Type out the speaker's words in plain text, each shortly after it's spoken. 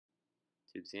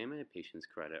To examine a patient's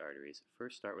carotid arteries,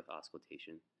 first start with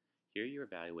auscultation. Here you're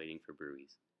evaluating for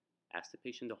bruits. Ask the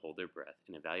patient to hold their breath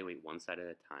and evaluate one side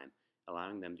at a time,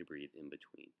 allowing them to breathe in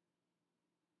between.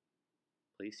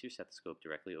 Place your stethoscope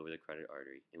directly over the carotid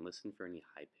artery and listen for any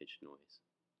high-pitched noise.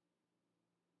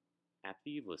 After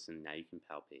you've listened, now you can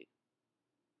palpate.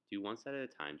 Do one side at a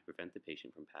time to prevent the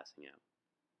patient from passing out.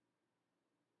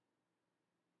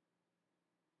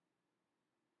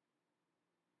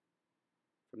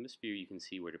 From this view, you can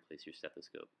see where to place your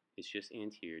stethoscope. It's just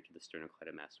anterior to the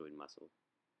sternocleidomastoid muscle.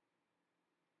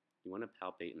 You want to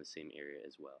palpate in the same area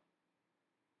as well.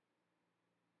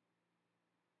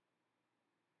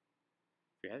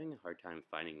 If you're having a hard time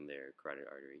finding their carotid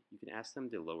artery, you can ask them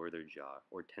to lower their jaw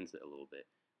or tense it a little bit,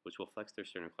 which will flex their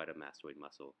sternocleidomastoid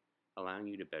muscle, allowing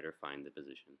you to better find the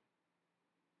position.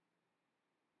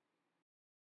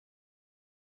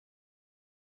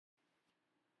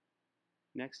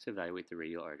 Next, to evaluate the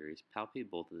radial arteries, palpate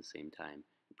both at the same time,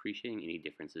 appreciating any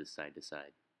differences side to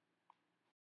side.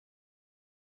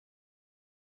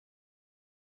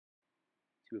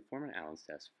 To perform an Allen's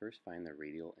test, first find the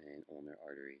radial and ulnar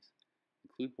arteries.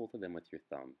 Include both of them with your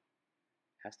thumb.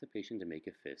 Ask the patient to make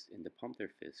a fist and to pump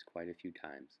their fist quite a few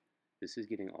times. This is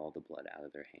getting all the blood out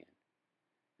of their hand.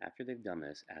 After they've done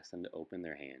this, ask them to open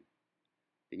their hand.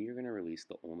 Then you're going to release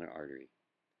the ulnar artery.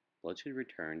 Blood should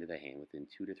return to the hand within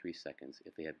 2 to 3 seconds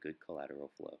if they have good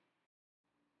collateral flow.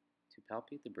 To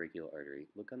palpate the brachial artery,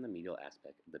 look on the medial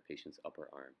aspect of the patient's upper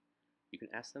arm. You can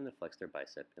ask them to flex their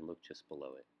bicep and look just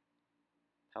below it.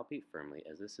 Palpate firmly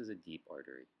as this is a deep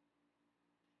artery.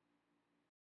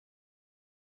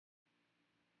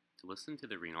 To listen to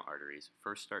the renal arteries,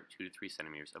 first start 2 to 3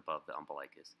 centimeters above the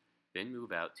umbilicus, then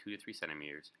move out 2 to 3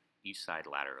 centimeters each side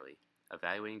laterally,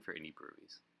 evaluating for any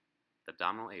bruits. The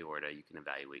abdominal aorta you can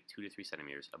evaluate 2 to 3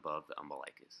 centimeters above the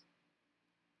umbilicus.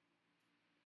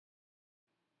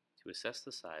 To assess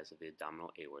the size of the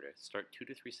abdominal aorta, start 2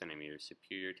 to 3 centimeters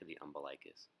superior to the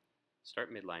umbilicus.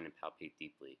 Start midline and palpate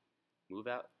deeply. Move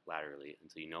out laterally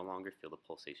until you no longer feel the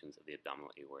pulsations of the abdominal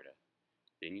aorta.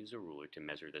 Then use a ruler to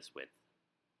measure this width.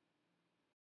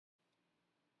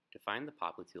 To find the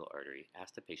popliteal artery,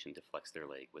 ask the patient to flex their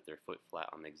leg with their foot flat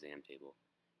on the exam table.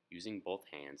 Using both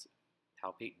hands,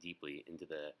 palpate deeply into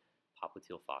the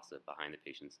popliteal fossa behind the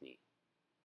patient's knee.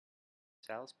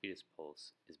 Dorsalis pedis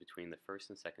pulse is between the first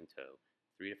and second toe,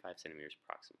 3 to 5 centimeters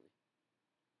approximately.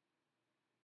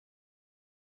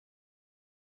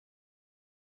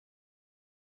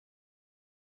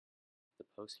 The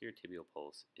posterior tibial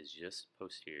pulse is just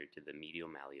posterior to the medial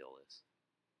malleolus.